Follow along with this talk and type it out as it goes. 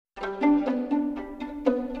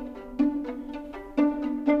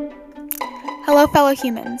Hello, fellow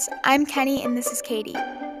humans. I'm Kenny and this is Katie.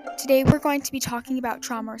 Today we're going to be talking about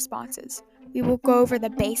trauma responses. We will go over the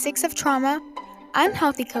basics of trauma,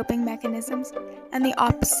 unhealthy coping mechanisms, and the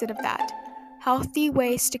opposite of that, healthy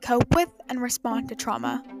ways to cope with and respond to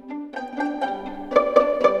trauma.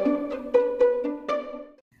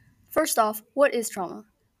 First off, what is trauma?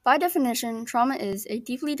 By definition, trauma is a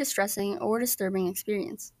deeply distressing or disturbing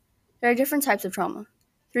experience. There are different types of trauma.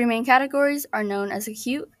 Three main categories are known as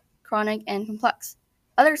acute, chronic, and complex.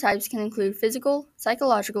 Other types can include physical,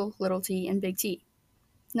 psychological, little t, and big T.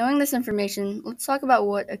 Knowing this information, let's talk about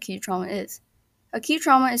what acute trauma is. Acute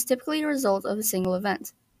trauma is typically a result of a single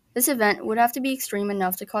event. This event would have to be extreme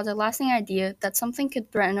enough to cause a lasting idea that something could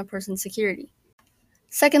threaten a person's security.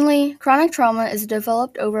 Secondly, chronic trauma is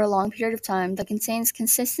developed over a long period of time that contains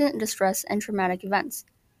consistent distress and traumatic events.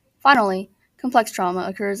 Finally, complex trauma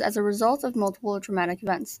occurs as a result of multiple traumatic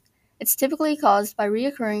events. It's typically caused by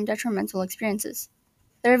recurring detrimental experiences.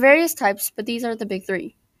 There are various types, but these are the big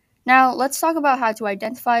three. Now, let's talk about how to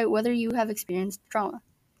identify whether you have experienced trauma.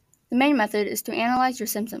 The main method is to analyze your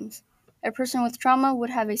symptoms. A person with trauma would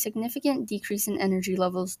have a significant decrease in energy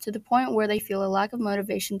levels to the point where they feel a lack of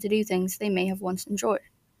motivation to do things they may have once enjoyed.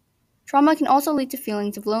 Trauma can also lead to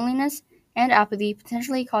feelings of loneliness and apathy,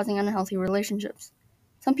 potentially causing unhealthy relationships.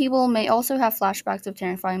 Some people may also have flashbacks of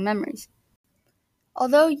terrifying memories.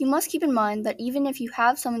 Although you must keep in mind that even if you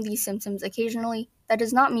have some of these symptoms occasionally, that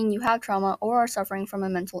does not mean you have trauma or are suffering from a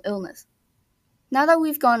mental illness. Now that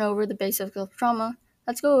we've gone over the basics of trauma,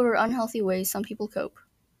 let's go over unhealthy ways some people cope.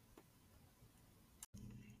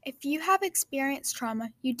 If you have experienced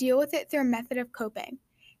trauma, you deal with it through a method of coping.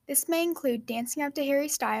 This may include dancing out to Harry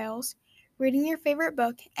Styles, reading your favorite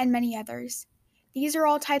book, and many others. These are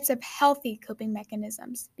all types of healthy coping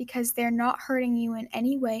mechanisms because they're not hurting you in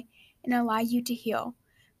any way and allow you to heal.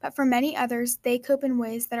 But for many others, they cope in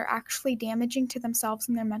ways that are actually damaging to themselves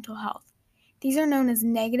and their mental health. These are known as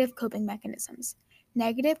negative coping mechanisms.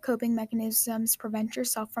 Negative coping mechanisms prevent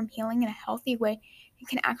yourself from healing in a healthy way and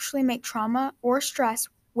can actually make trauma or stress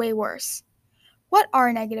way worse. What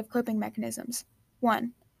are negative coping mechanisms?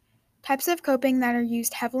 1. Types of coping that are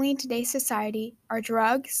used heavily in today's society are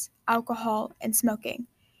drugs, alcohol, and smoking.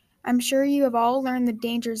 I'm sure you have all learned the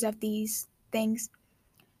dangers of these things,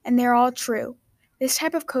 and they're all true. This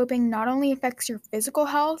type of coping not only affects your physical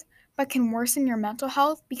health, but can worsen your mental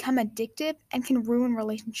health, become addictive, and can ruin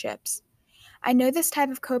relationships. I know this type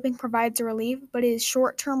of coping provides a relief, but it is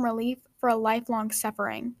short-term relief for a lifelong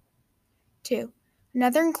suffering. 2.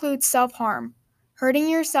 Another includes self-harm. Hurting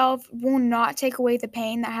yourself will not take away the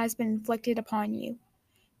pain that has been inflicted upon you.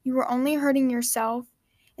 You are only hurting yourself,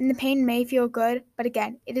 and the pain may feel good, but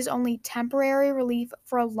again, it is only temporary relief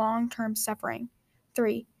for a long-term suffering.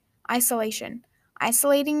 3. Isolation.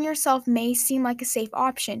 Isolating yourself may seem like a safe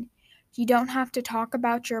option. You don't have to talk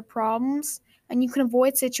about your problems, and you can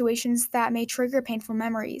avoid situations that may trigger painful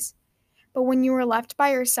memories. But when you are left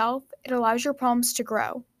by yourself, it allows your problems to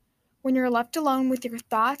grow. When you're left alone with your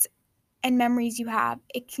thoughts and memories you have,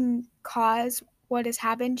 it can cause what has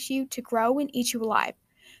happened to you to grow and eat you alive.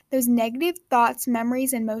 Those negative thoughts,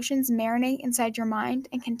 memories, and emotions marinate inside your mind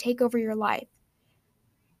and can take over your life.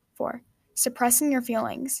 4. Suppressing your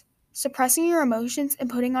feelings. Suppressing your emotions and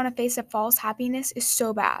putting on a face of false happiness is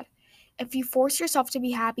so bad. If you force yourself to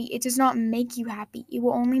be happy, it does not make you happy. It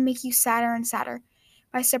will only make you sadder and sadder.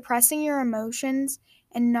 By suppressing your emotions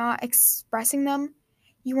and not expressing them,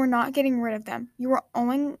 you are not getting rid of them. You are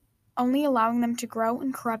only allowing them to grow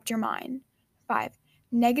and corrupt your mind. 5.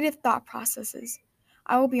 Negative thought processes.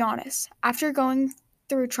 I will be honest. After going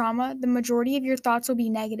through trauma, the majority of your thoughts will be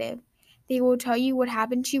negative. They will tell you what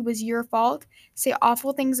happened to you was your fault, say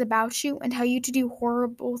awful things about you, and tell you to do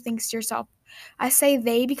horrible things to yourself. I say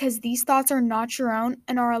they because these thoughts are not your own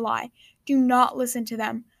and are a lie. Do not listen to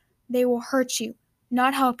them. They will hurt you,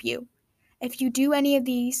 not help you. If you do any of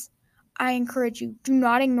these, I encourage you, do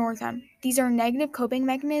not ignore them. These are negative coping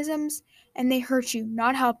mechanisms and they hurt you,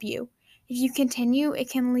 not help you. If you continue, it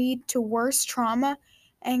can lead to worse trauma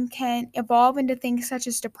and can evolve into things such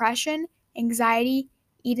as depression, anxiety,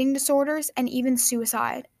 eating disorders, and even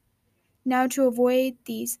suicide. Now, to avoid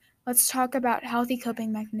these, let's talk about healthy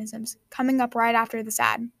coping mechanisms, coming up right after this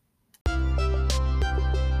ad.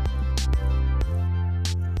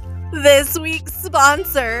 This week's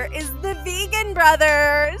sponsor is the Vegan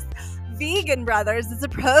Brothers. Vegan Brothers is a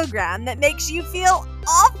program that makes you feel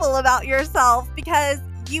awful about yourself because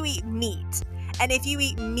you eat meat. And if you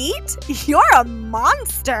eat meat, you're a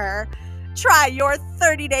monster. Try your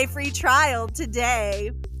 30-day free trial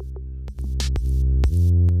today.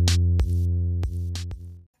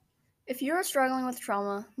 If you are struggling with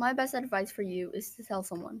trauma, my best advice for you is to tell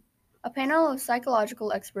someone. A panel of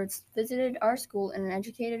psychological experts visited our school and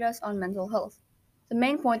educated us on mental health. The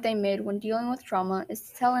main point they made when dealing with trauma is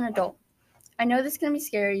to tell an adult, I know this can be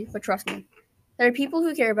scary, but trust me. There are people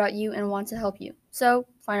who care about you and want to help you. So,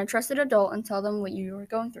 find a trusted adult and tell them what you are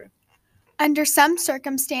going through. Under some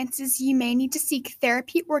circumstances, you may need to seek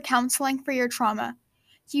therapy or counseling for your trauma.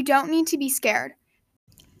 You don't need to be scared.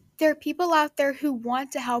 There are people out there who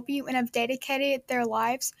want to help you and have dedicated their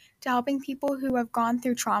lives to helping people who have gone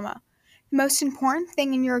through trauma. The most important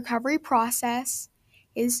thing in your recovery process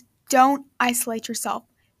is don't isolate yourself.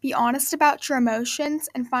 Be honest about your emotions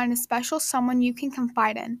and find a special someone you can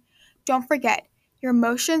confide in. Don't forget, your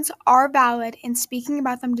emotions are valid and speaking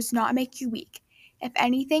about them does not make you weak. If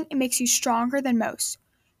anything, it makes you stronger than most.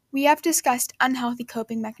 We have discussed unhealthy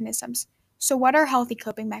coping mechanisms. So, what are healthy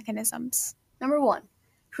coping mechanisms? Number 1.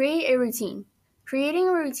 Create a routine. Creating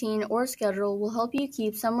a routine or schedule will help you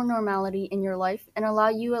keep some normality in your life and allow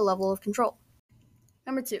you a level of control.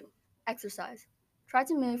 Number 2. Exercise. Try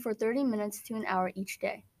to move for 30 minutes to an hour each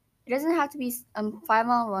day. It doesn't have to be a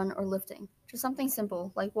 5-mile run or lifting, just something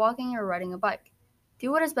simple like walking or riding a bike.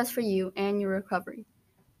 Do what is best for you and your recovery.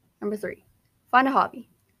 Number 3. Find a hobby.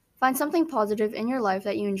 Find something positive in your life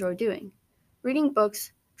that you enjoy doing. Reading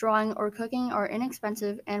books, drawing, or cooking are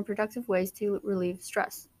inexpensive and productive ways to relieve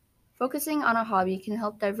stress. Focusing on a hobby can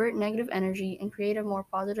help divert negative energy and create a more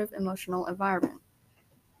positive emotional environment.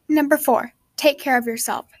 Number 4, take care of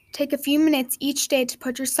yourself. Take a few minutes each day to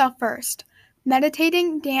put yourself first.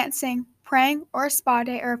 Meditating, dancing, praying, or a spa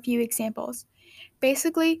day are a few examples.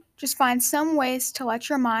 Basically, just find some ways to let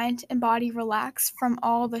your mind and body relax from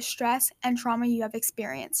all the stress and trauma you have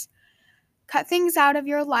experienced. Cut things out of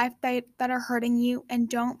your life that are hurting you and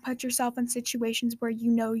don't put yourself in situations where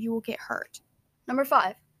you know you will get hurt. Number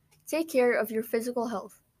 5. Take care of your physical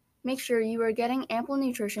health. Make sure you are getting ample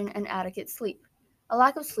nutrition and adequate sleep. A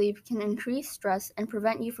lack of sleep can increase stress and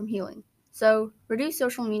prevent you from healing. So, reduce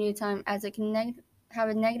social media time as it can have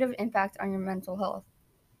a negative impact on your mental health.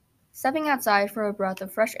 Stepping outside for a breath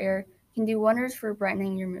of fresh air can do wonders for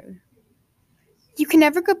brightening your mood. You can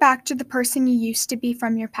never go back to the person you used to be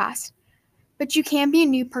from your past, but you can be a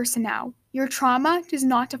new person now. Your trauma does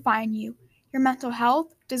not define you. Your mental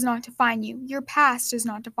health does not define you. Your past does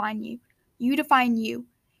not define you. You define you.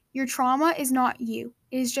 Your trauma is not you.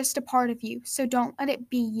 It is just a part of you, so don't let it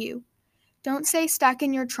be you. Don't stay stuck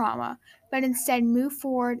in your trauma, but instead move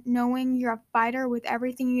forward knowing you're a fighter with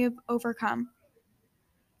everything you have overcome.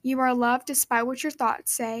 You are loved despite what your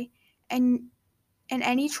thoughts say, and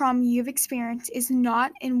any trauma you've experienced is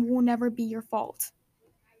not and will never be your fault.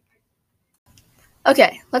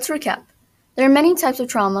 Okay, let's recap. There are many types of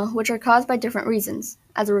trauma which are caused by different reasons.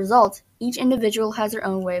 As a result, each individual has their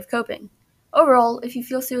own way of coping. Overall, if you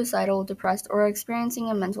feel suicidal, depressed, or are experiencing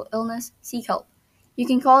a mental illness, seek help. You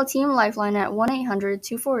can call Team Lifeline at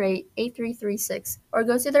 1-800-248-8336 or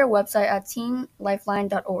go to their website at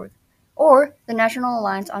teamlifeline.org or the National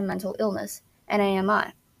Alliance on Mental Illness,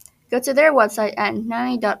 NAMI. Go to their website at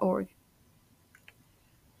NAMI.org.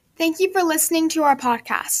 Thank you for listening to our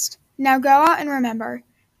podcast. Now go out and remember,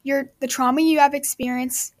 the trauma you have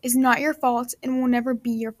experienced is not your fault and will never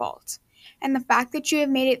be your fault. And the fact that you have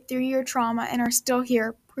made it through your trauma and are still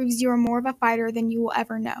here proves you are more of a fighter than you will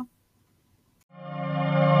ever know.